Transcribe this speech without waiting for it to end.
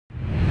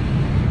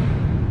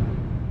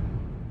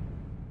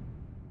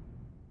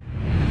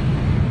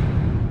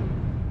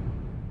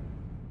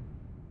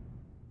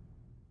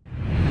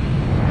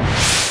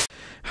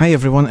Hi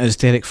everyone, it's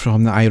Derek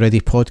from the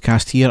iReady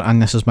podcast here,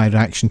 and this is my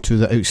reaction to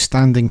the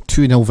outstanding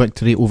 2-0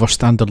 victory over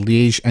Standard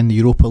Liege in the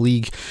Europa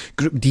League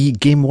Group D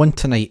Game 1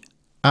 tonight.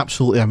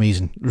 Absolutely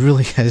amazing,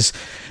 really is.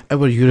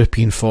 Our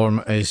European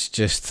form is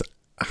just...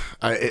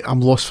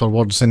 I'm lost for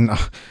words, and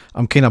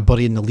I'm kind of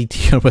burying the lead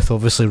here with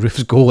obviously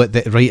Roof's goal at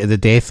right at the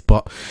death,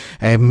 but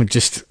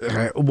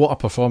what a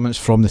performance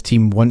from the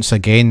team once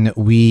again.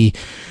 We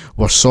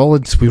were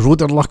solid, we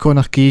rode our luck on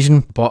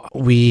occasion, but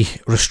we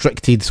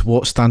restricted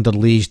what Standard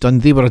Liege done.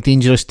 They were a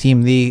dangerous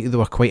team, they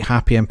were quite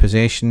happy in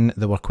possession,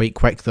 they were quite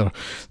quick, their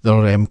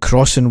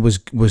crossing was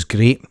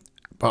great.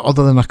 But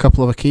other than a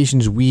couple of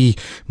occasions, we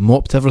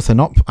mopped everything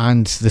up,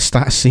 and the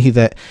stats say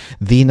that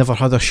they never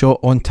had a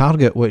shot on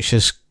target, which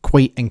is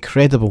quite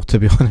incredible, to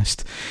be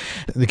honest.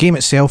 The game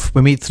itself,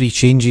 we made 3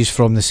 changes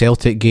from the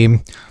Celtic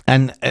game,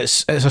 and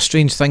it's a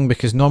strange thing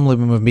because normally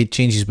when we've made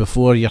changes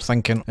before, you're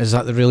thinking, is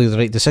that really the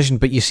right decision?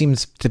 But you seem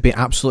to be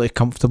absolutely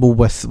comfortable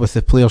with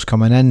the players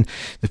coming in,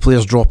 the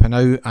players dropping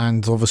out,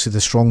 and obviously the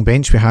strong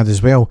bench we had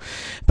as well.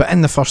 But in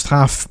the first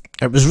half,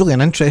 it was really an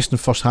interesting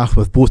first half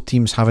with both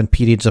teams having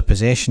periods of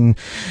possession.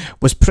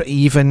 Was pretty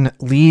even.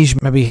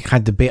 Liege maybe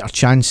had the better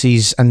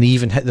chances, and they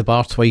even hit the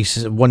bar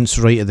twice, once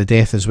right at the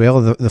death as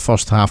well, the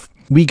first half.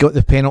 We got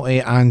the penalty,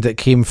 and it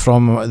came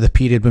from the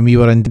period when we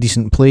were in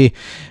decent play.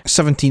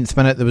 17th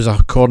minute, there was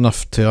a corner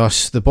to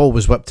us. The ball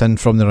was whipped in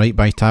from the right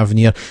by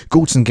Tavernier.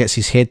 Goldson gets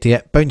his head to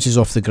it, bounces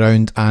off the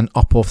ground and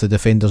up off the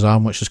defender's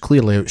arm, which is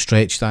clearly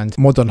outstretched, and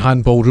modern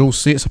handball rules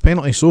say it's a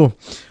penalty. So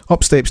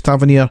up steps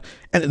Tavernier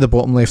into the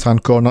bottom left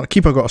hand corner.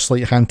 Keeper got a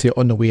slight hand to it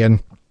on the way in,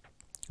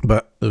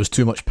 but there was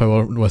too much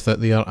power with it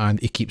there, and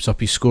he keeps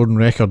up his scoring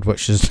record,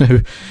 which is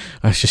now,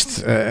 it's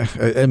just,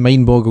 it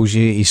mind boggles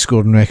you, his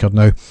scoring record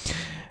now.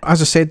 As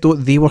I said though,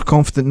 they were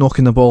confident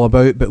knocking the ball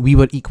about, but we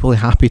were equally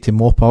happy to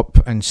mop up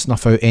and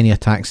snuff out any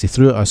attacks they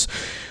threw at us.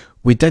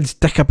 We did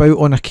dick about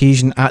on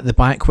occasion at the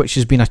back, which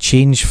has been a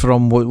change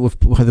from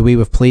the way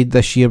we've played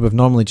this year. We've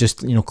normally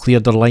just,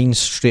 cleared our lines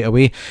straight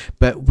away,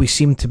 but we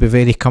seem to be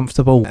very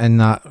comfortable in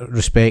that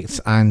respect,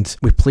 and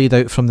we played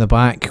out from the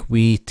back,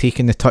 we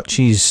taken the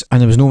touches,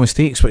 and there was no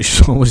mistakes, which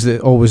is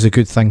always a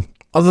good thing.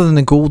 Other than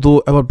the goal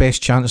though, our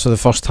best chance of the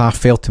first half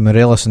fell to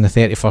Morelos in the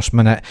 31st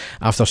minute.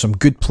 After some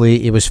good play,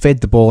 he was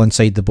fed the ball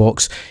inside the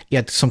box. He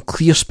had some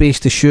clear space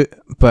to shoot,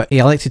 but he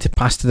elected to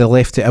pass to the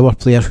left to our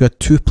player who had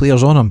 2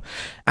 players on him.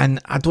 And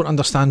I don't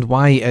understand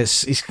why.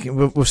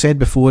 We've said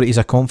before, he's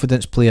a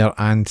confidence player,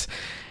 and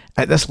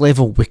at this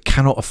level we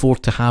cannot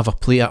afford to have a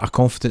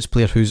confidence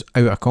player who's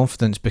out of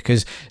confidence,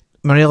 because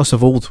Morelos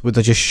of old would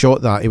have just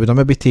shot that. He would have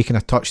maybe taken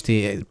a touch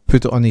to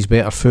put it on his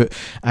better foot,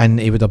 and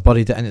he would have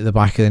buried it into the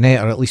back of the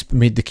net, or at least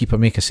made the keeper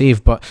make a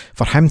save. But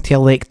for him to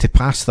elect to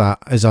pass that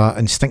as an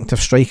instinctive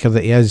striker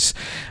that he is,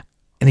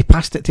 and he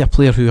passed it to a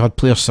player who had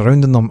players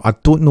surrounding them, I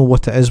don't know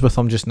what it is with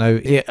him just now.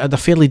 He had a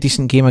fairly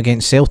decent game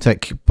against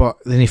Celtic, but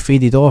then he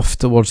faded off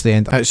towards the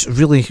end. It's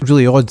really,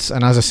 really odd,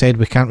 and as I said,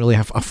 we can't really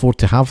afford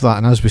to have that.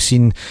 And as we've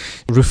seen,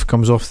 Roof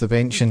comes off the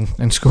bench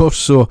and scores.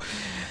 So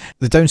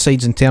the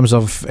downsides in terms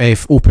of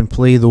open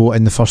play though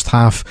in the first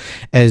half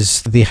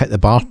is they hit the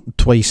bar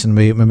twice, and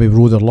we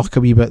rode our luck a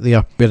wee bit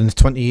there. Where in the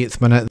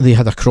 28th minute they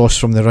had a cross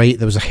from the right,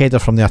 there was a header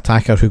from the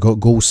attacker who got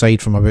goal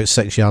side from about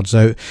 6 yards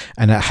out,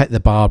 and it hit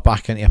the bar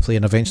back into a play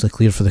and eventually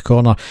cleared for the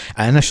corner.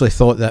 I initially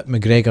thought that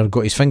McGregor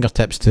got his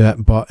fingertips to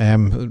it, but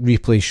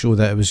replays show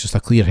that it was just a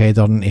clear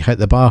header and he hit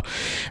the bar.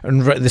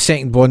 And the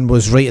second one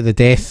was right at the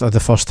death of the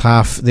first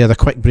half. They had a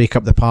quick break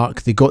up the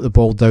park, they got the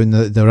ball down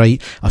the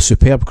right, a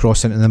superb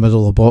cross into the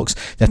middle of the box.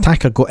 The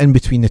attacker got in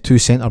between the 2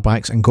 centre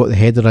backs and got the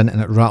header in,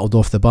 and it rattled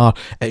off the bar.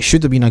 It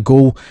should have been a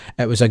goal.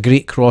 It was a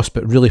great cross,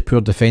 but really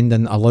poor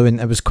defending,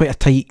 it was quite a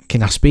tight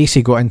kind of space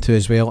he got into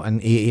as well, and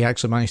he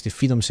actually managed to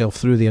feed himself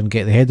through there and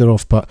get the header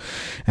off. But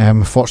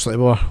fortunately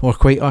we're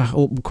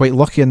quite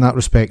lucky in that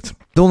respect.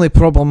 The only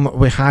problem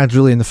we had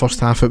really in the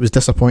first half, it was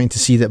disappointing to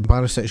see that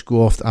Barisic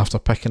go off after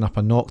picking up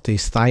a knock to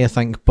his thigh, I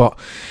think, but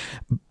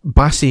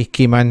Bassi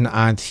came in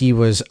and he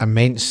was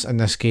immense in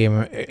this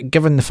game.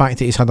 Given the fact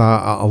that he's had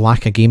a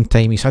lack of game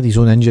time, he's had his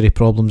own injury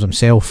problems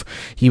himself,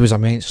 he was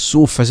immense,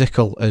 so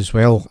physical as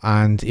well,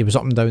 and he was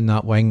up and down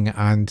that wing,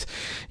 and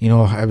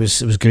it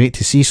was great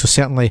to see. So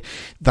certainly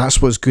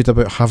that's what's good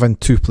about having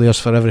 2 players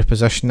for every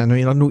position. And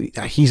I know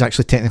he's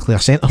actually technically a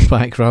centre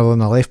back rather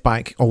than a left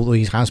back, although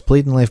he has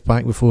played in left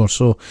back before.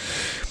 So,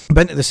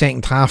 but into the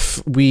second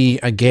half,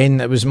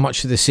 it was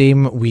much the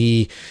same.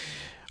 We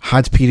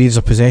had periods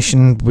of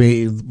possession,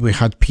 we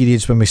had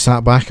periods when we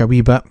sat back a wee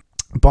bit,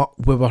 but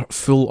we were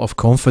full of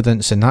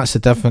confidence, and that's the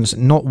difference.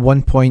 Not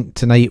one point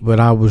tonight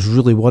where I was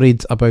really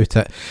worried about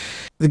it.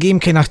 The game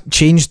kind of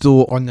changed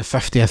though on the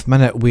 50th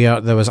minute, where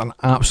there was an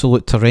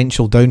absolute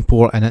torrential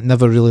downpour, and it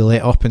never really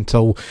let up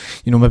until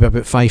maybe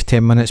about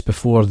 5-10 minutes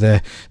before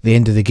the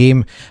end of the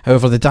game.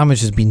 However, the damage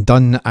has been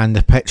done and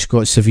the pitch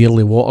got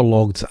severely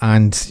waterlogged,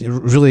 and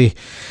really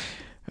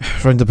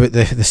round about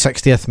the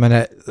 60th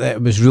minute,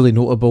 it was really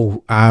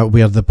notable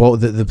where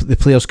the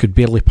players could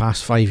barely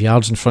pass 5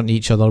 yards in front of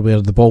each other,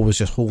 where the ball was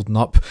just holding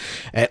up.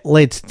 It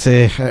led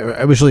to,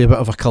 it was really a bit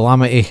of a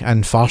calamity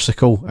and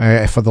farcical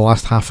for the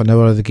last half an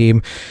hour of the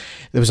game.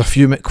 There was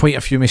quite a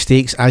few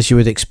mistakes, as you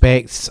would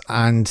expect,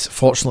 and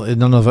fortunately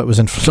none of it was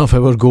in front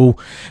of our goal,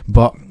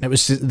 but it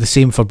was the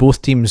same for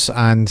both teams,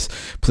 and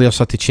players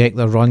had to check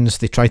their runs.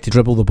 They tried to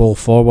dribble the ball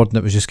forward and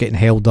it was just getting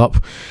held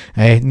up.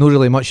 No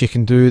really much you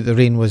can do. The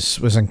rain was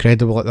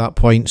incredible at that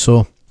point,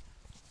 so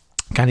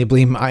can't you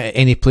blame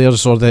any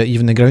players or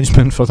even the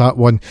groundsman for that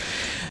one.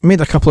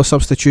 Made a couple of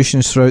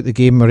substitutions throughout the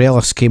game.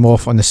 Morelos came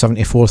off on the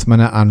 74th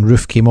minute and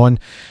Roof came on.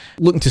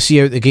 Looking to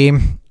see out the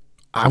game.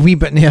 A wee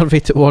bit nervy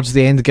towards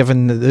the end,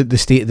 given the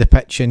state of the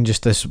pitch, and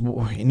just this, I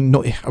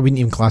wouldn't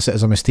even class it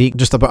as a mistake,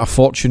 just a bit of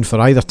fortune for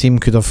either team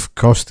could have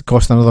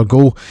cost another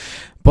goal.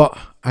 But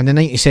in the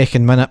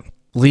 92nd minute,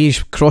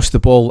 Liege crossed the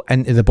ball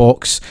into the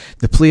box.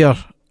 The player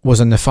was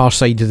on the far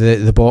side of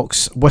the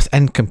box with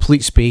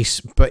incomplete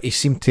space, but he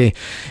seemed to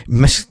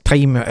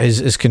mistime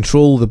his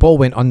control. The ball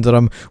went under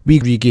him. We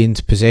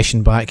regained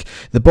possession back.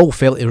 The ball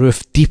fell to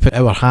Roof deep at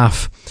our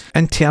half.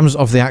 In terms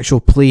of the actual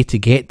play to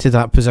get to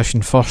that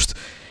position first,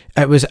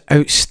 it was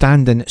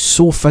outstanding,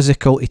 so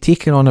physical. He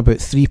taken on about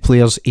 3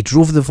 players, he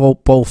drove the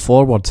ball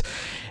forward,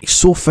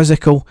 so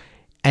physical,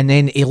 and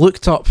then he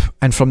looked up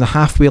and from the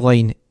halfway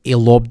line he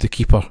lobbed the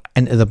keeper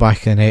into the back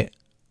of the net.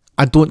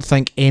 I don't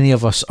think any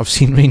of us have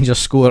seen Rangers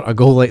score a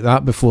goal like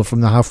that before from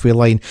the halfway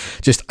line.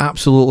 Just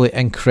absolutely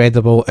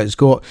incredible. It's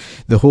got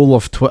the whole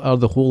of Twitter,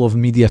 the whole of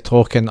media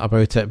talking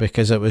about it,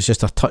 because it was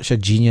just a touch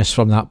of genius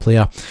from that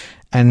player.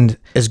 And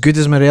as good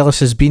as Morelos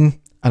has been,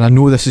 and I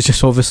know this is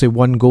just obviously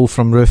one goal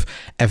from Roof,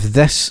 if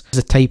this is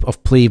the type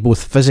of play,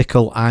 both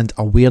physical and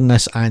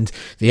awareness and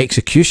the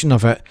execution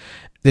of it,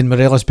 then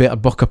Morelos better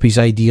buck up his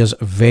ideas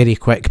very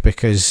quick,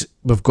 because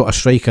we've got a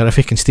striker, if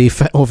he can stay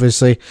fit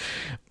obviously,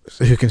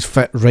 who can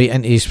fit right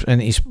into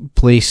his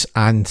place,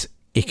 and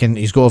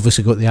he's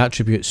obviously got the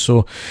attributes.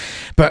 So,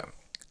 but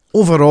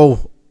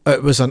overall,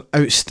 it was an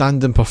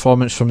outstanding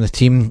performance from the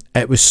team.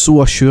 It was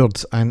so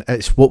assured, and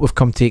it's what we've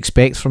come to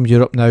expect from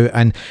Europe now.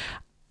 And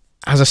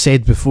as I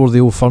said before the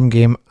Old Firm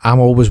game, I'm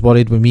always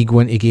worried when we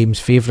go into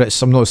games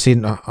favourites. I'm not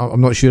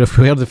sure if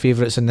we're the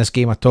favourites in this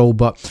game at all,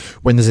 but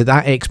when there's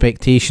that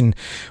expectation,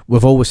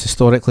 we've always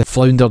historically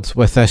floundered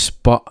with this,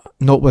 but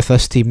not with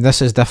this team. This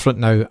is different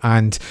now,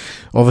 and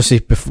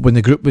obviously when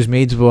the group was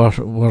made,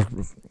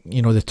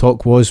 the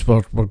talk was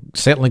we're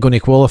certainly going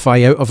to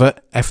qualify out of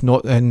it. If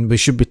not, then we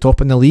should be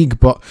top in the league,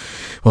 but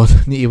we'll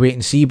need to wait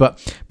and see.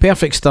 But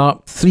perfect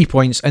start, 3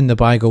 points in the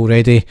bag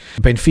already.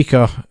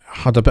 Benfica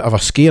had a bit of a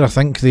scare. I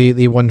think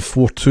they won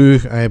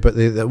 4-2, but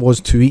it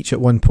was 2 each at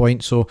one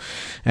point. So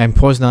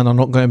Poznan are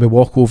not going to be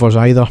walkovers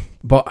either.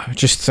 But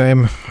just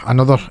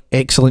another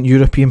excellent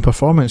European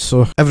performance.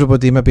 So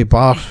everybody, maybe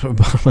bar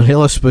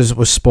Morelos,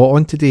 was spot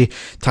on today.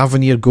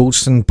 Tavernier,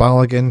 Goldson,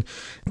 Balogun,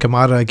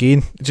 Kamara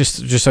again,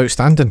 just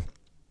outstanding.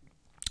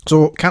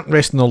 So can't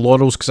rest on our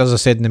laurels, because as I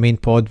said in the main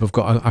pod, we've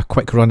got a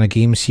quick run of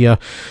games here.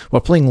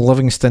 We're playing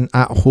Livingston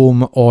at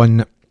home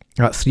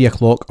at 3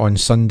 o'clock on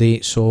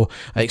Sunday, so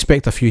I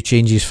expect a few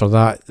changes for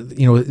that.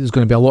 There's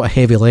going to be a lot of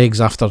heavy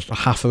legs after a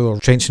half hour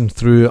trenching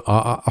through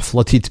a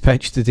flooded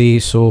pitch today,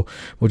 so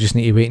we'll just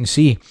need to wait and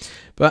see.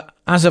 But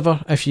as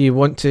ever, if you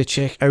want to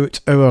check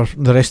out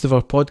the rest of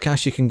our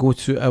podcast, you can go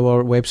to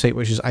our website,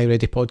 which is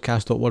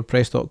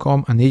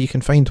ireadypodcast.wordpress.com, and there you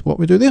can find what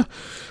we do there.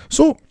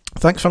 So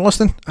thanks for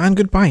listening, and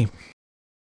goodbye.